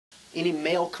Any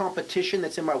male competition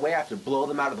that's in my way, I have to blow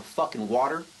them out of the fucking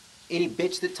water. Any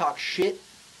bitch that talks shit,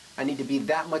 I need to be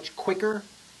that much quicker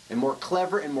and more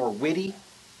clever and more witty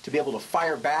to be able to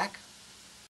fire back.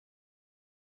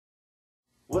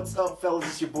 What's up, fellas?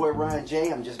 It's your boy Ryan J.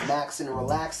 I'm just maxing and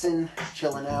relaxing,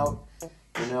 chilling out.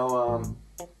 You know,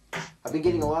 I've been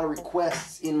getting a lot of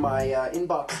requests in my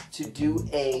inbox to do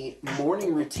a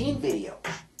morning routine video,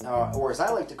 or as I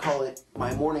like to call it,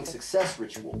 my morning success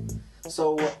ritual.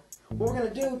 So what we're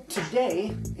going to do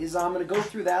today is I'm going to go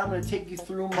through that. I'm going to take you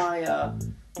through my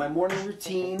my morning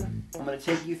routine. I'm going to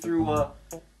take you through what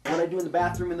I do in the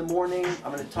bathroom in the morning.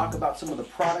 I'm going to talk about some of the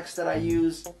products that I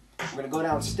use. We're going to go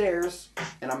downstairs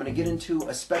and I'm going to get into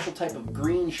a special type of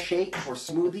green shake or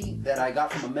smoothie that I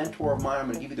got from a mentor of mine. I'm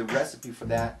going to give you the recipe for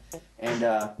that. And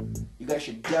you guys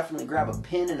should definitely grab a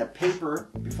pen and a paper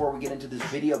before we get into this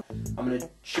video. I'm going to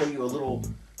show you a little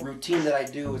routine that I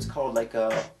do. It's called like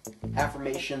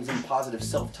affirmations and positive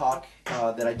self-talk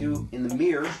that I do in the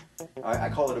mirror. I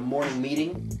call it a morning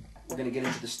meeting. We're going to get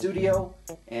into the studio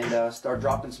and start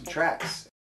dropping some tracks.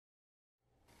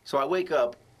 So I wake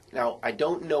up. Now, I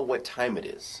don't know what time it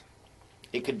is.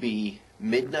 It could be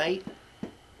midnight,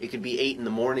 it could be 8 in the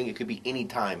morning, it could be any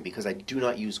time because I do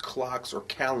not use clocks or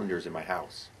calendars in my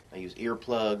house. I use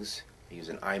earplugs, I use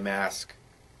an eye mask,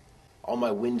 all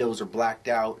my windows are blacked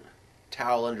out,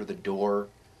 towel under the door.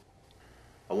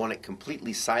 I want it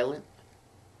completely silent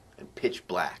and pitch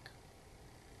black.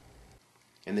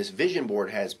 And this vision board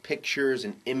has pictures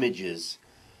and images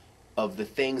of the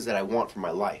things that I want for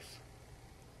my life.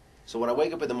 So when I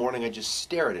wake up in the morning, I just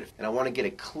stare at it, and I want to get a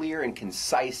clear and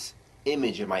concise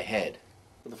image in my head.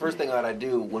 The first thing that I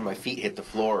do when my feet hit the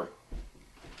floor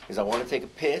is I want to take a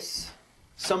piss.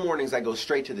 Some mornings I go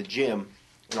straight to the gym,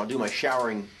 and I'll do my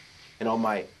showering and all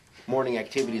my morning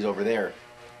activities over there.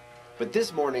 But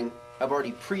this morning, I've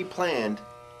already pre-planned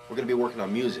we're going to be working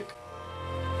on music.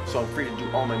 So I'm free to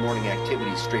do all my morning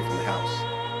activities straight from the house.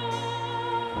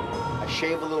 I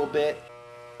shave a little bit.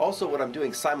 Also, what I'm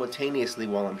doing simultaneously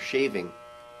while I'm shaving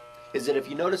is that if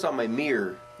you notice on my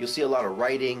mirror, you'll see a lot of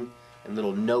writing and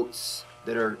little notes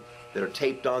that are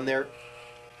taped on there.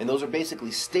 And those are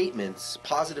basically statements,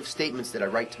 positive statements that I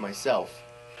write to myself.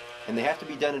 And they have to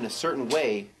be done in a certain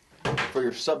way for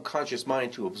your subconscious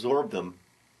mind to absorb them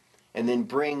and then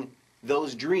bring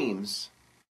those dreams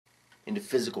into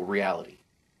physical reality.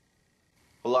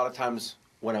 A lot of times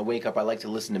when I wake up, I like to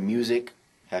listen to music.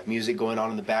 Have music going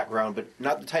on in the background, but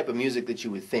not the type of music that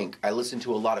you would think. I listen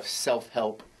to a lot of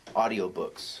self-help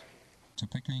audiobooks. To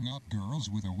picking up girls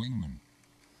with a wingman.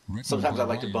 Sometimes I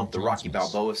like to bump the Rocky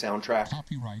Balboa soundtrack.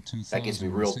 That gets me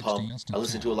real pumped. I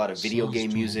listen to a lot of video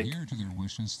game music,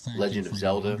 Legend of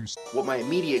Zelda. What my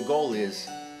immediate goal is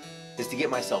to get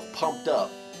myself pumped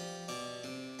up.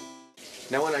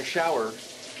 Now when I shower,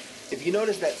 if you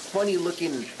notice that funny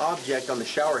looking object on the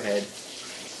shower head,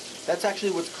 that's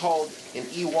actually what's called an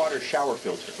e-water shower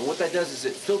filter. And what that does is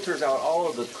it filters out all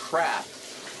of the crap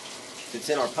that's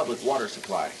in our public water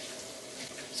supply.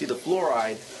 See, the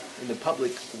fluoride in the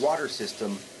public water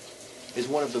system is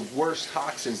one of the worst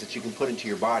toxins that you can put into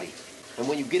your body. And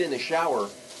when you get in the shower,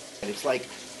 it's like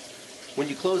when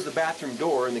you close the bathroom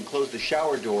door and then close the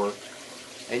shower door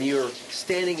and you're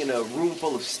standing in a room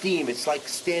full of steam, it's like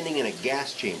standing in a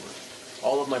gas chamber.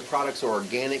 All of my products are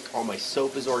organic, all my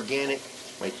soap is organic,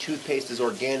 my toothpaste is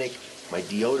organic, my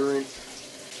deodorant,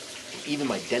 even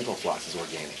my dental floss is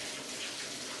organic.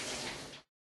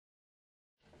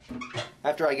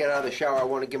 After I get out of the shower, I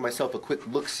want to give myself a quick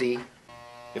look-see.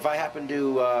 If I happen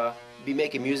to be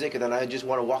making music and then I just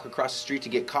want to walk across the street to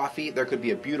get coffee, there could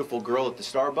be a beautiful girl at the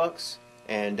Starbucks,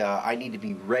 and I need to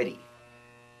be ready.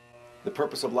 The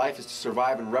purpose of life is to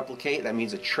survive and replicate. That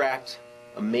means attract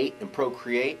a mate and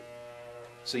procreate.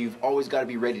 So you've always got to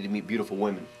be ready to meet beautiful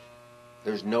women.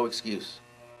 There's no excuse.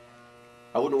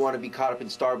 I wouldn't want to be caught up in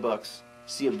Starbucks,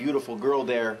 see a beautiful girl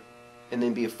there, and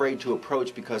then be afraid to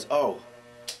approach because, oh,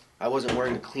 I wasn't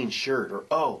wearing a clean shirt, or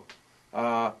oh,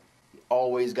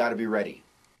 always got to be ready.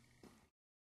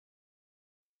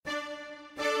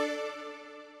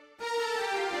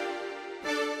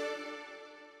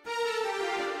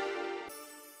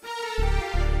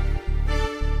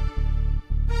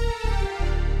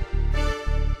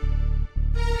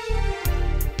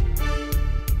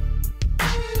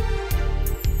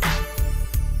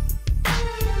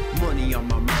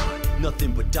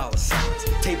 Nothing but dollar signs,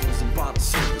 tables and bottle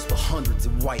service for hundreds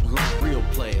of white lines. Real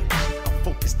player, I'm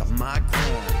focused on my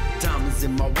grind. Diamonds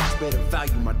in my watch, better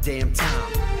value my damn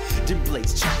time. Them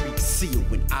blades chop me concealed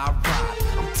when I ride.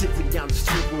 I'm tipping down the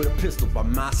street with a pistol by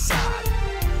my side.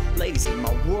 Ladies,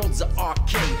 my world's an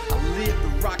arcade. I live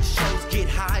the rock shows, get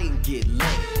high and get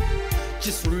laid.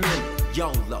 Just remember,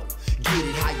 YOLO. Get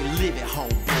it how you live it,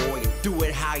 homeboy, and do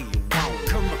it how you want.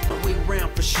 Come on, wait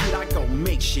around for shit, I gon'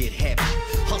 make shit happen.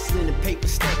 Hustling and paper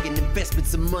stacking,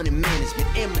 investments and money management.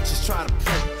 Amateurs try to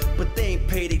play, but they ain't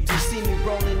paid. They do see me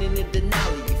rolling in the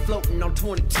Denali, floating on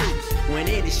 22s. When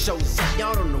Eddie shows up,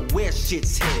 y'all don't know where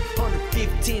shit's headed.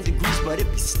 115 degrees, but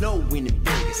it be snowing in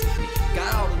Vegas.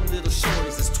 Got all them little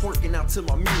shorties that's twerking out to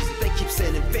my music. They keep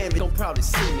sending family, don't proudly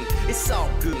see me. It's all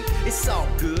good, it's all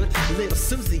good. Little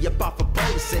Susie up off a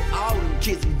bonus, and all them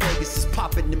kids in Vegas is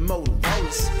popping the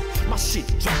Motorola's. My shit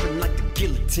dropping like the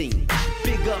guillotine.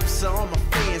 Big ups to all my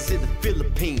fans in the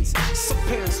Philippines. Some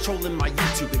parents trolling my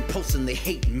YouTube and posting they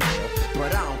hate mail,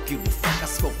 but I don't give a fuck, I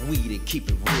smoke weed and keep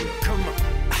it real. Come on,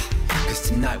 cause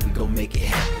tonight we gon' make it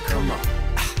happen. Come on,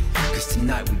 cause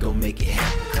tonight we gon' make it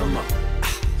happen. Come on,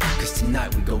 cause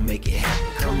tonight we gon' make it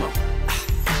happen. Come on,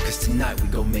 cause tonight we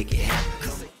gon' make it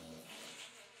happen.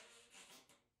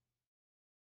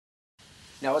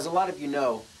 Now, as a lot of you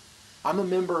know, I'm a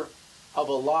member of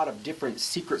a lot of different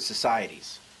secret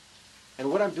societies.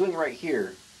 And what I'm doing right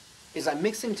here is I'm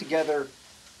mixing together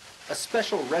a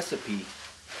special recipe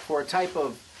for a type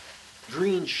of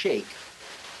green shake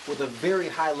with a very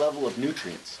high level of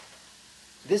nutrients.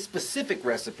 This specific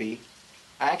recipe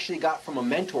I actually got from a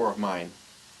mentor of mine.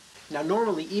 Now,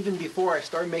 normally, even before I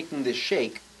start making this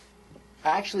shake,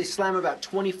 I actually slam about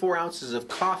 24 ounces of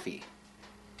coffee.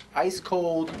 Ice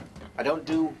cold. I don't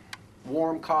do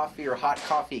warm coffee or hot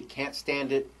coffee, can't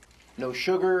stand it. No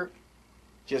sugar,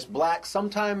 just black.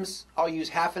 Sometimes I'll use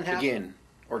half and half. Again,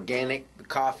 organic, the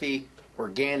coffee,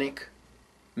 organic,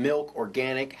 milk,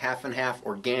 organic, half and half,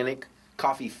 organic,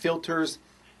 coffee filters,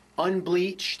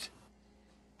 unbleached.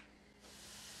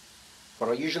 But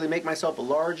I'll usually make myself a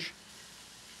large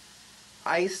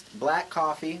iced black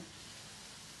coffee.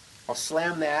 I'll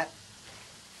slam that.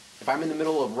 If I'm in the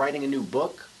middle of writing a new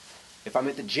book, if I'm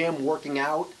at the gym working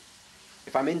out,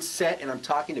 if I'm in set and I'm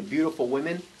talking to beautiful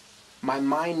women, my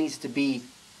mind needs to be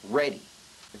ready.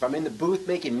 If I'm in the booth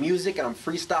making music and I'm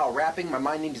freestyle rapping, my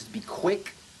mind needs to be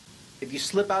quick. If you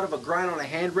slip out of a grind on a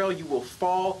handrail, you will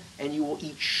fall and you will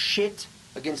eat shit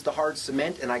against the hard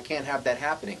cement, and I can't have that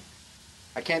happening.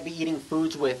 I can't be eating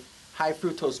foods with high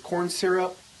fructose corn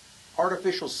syrup,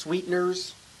 artificial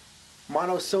sweeteners,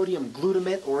 monosodium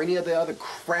glutamate, or any of the other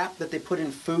crap that they put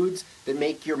in foods that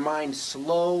make your mind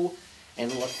slow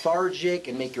and lethargic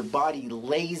and make your body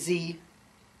lazy.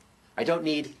 I don't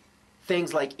need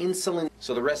things like insulin.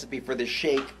 So the recipe for this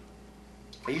shake,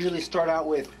 I usually start out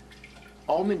with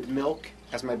almond milk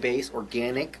as my base,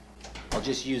 organic. I'll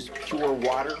just use pure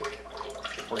water,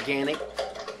 organic,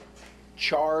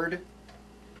 chard,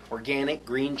 organic,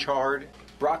 green chard,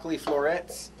 broccoli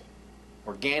florets,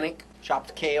 organic,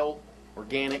 chopped kale,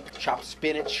 organic, chopped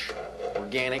spinach,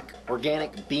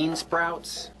 organic bean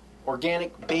sprouts,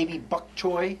 organic baby bok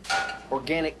choy,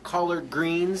 organic collard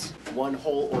greens, one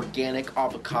whole organic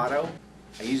avocado.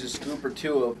 I use a scoop or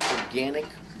two of organic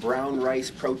brown rice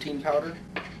protein powder.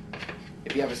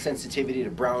 If you have a sensitivity to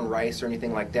brown rice or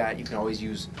anything like that, you can always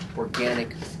use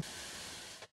organic.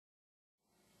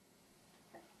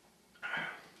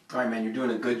 Alright, man, you're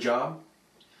doing a good job.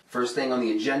 First thing on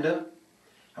the agenda,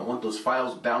 I want those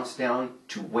files bounced down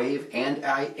to WAV and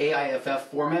AIFF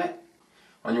format.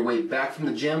 On your way back from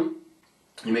the gym,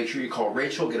 you make sure you call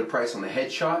Rachel, get a price on the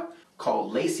headshot. Call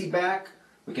Lacey back.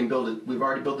 We can build it. We've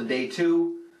already built the day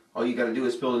 2. All you got to do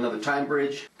is build another time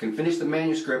bridge. You can finish the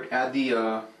manuscript, add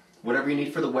the whatever you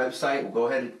need for the website. We'll go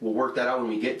ahead. We'll work that out when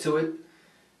we get to it.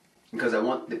 Because I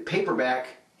want the paperback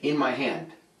in my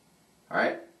hand. All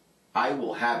right. I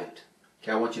will have it.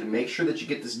 Okay. I want you to make sure that you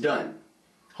get this done.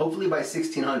 Hopefully by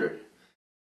 1600.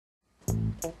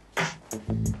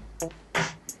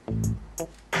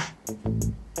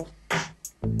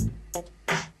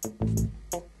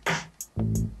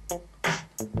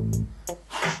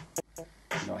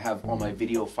 Have all my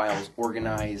video files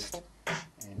organized,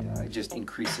 and it just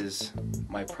increases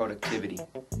my productivity.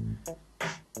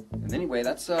 And anyway,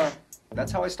 that's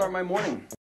how I start my morning.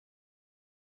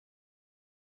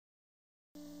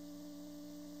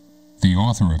 The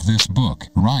author of this book,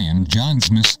 Ryan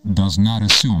Jaunzemis, does not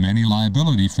assume any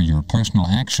liability for your personal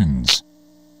actions.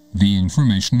 The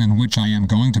information in which I am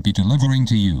going to be delivering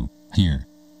to you, here,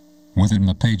 within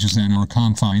the pages and/or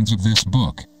confines of this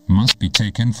book, must be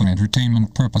taken for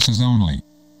entertainment purposes only.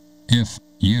 If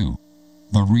you,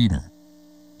 the reader,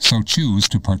 so choose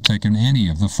to partake in any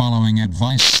of the following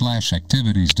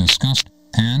advice/activities discussed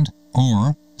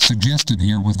and/or suggested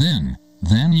here within,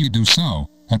 then you do so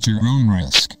at your own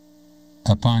risk.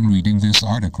 Upon reading this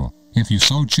article, if you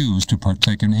so choose to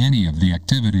partake in any of the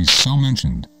activities so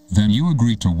mentioned, then you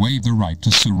agree to waive the right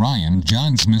to sue Ryan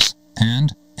Jaunzemis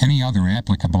and any other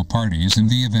applicable parties in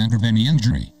the event of any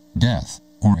injury, death,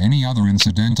 or any other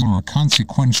incidental or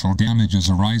consequential damages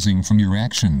arising from your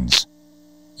actions.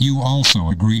 You also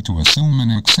agree to assume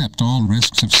and accept all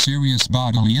risks of serious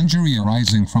bodily injury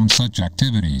arising from such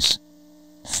activities.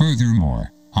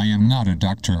 Furthermore, I am not a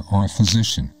doctor or a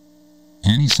physician.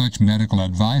 Any such medical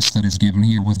advice that is given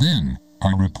here within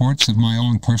are reports of my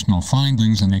own personal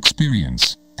findings and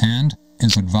experience, and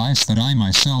is advice that I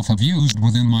myself have used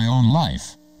within my own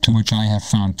life, to which I have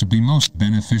found to be most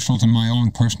beneficial to my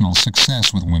own personal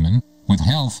success with women, with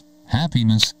health,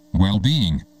 happiness,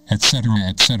 well-being, etc.,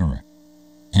 etc.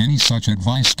 Any such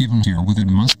advice given here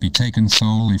within must be taken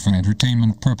solely for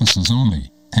entertainment purposes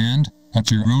only, and at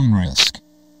your own risk.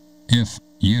 If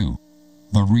you,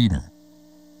 the reader,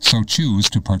 so choose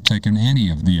to partake in any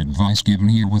of the advice given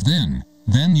here within,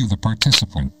 then you, the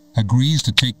participant, agrees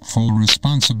to take full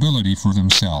responsibility for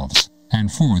themselves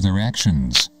and for their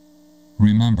actions.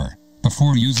 Remember,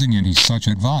 before using any such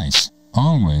advice,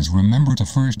 always remember to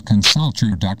first consult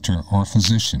your doctor or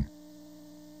physician.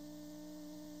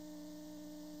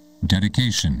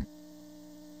 Dedication.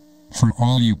 For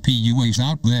all you PUAs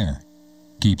out there,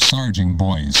 keep charging,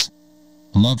 boys.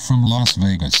 Love from Las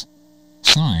Vegas.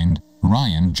 Signed,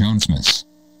 Ryan Jaunzemis.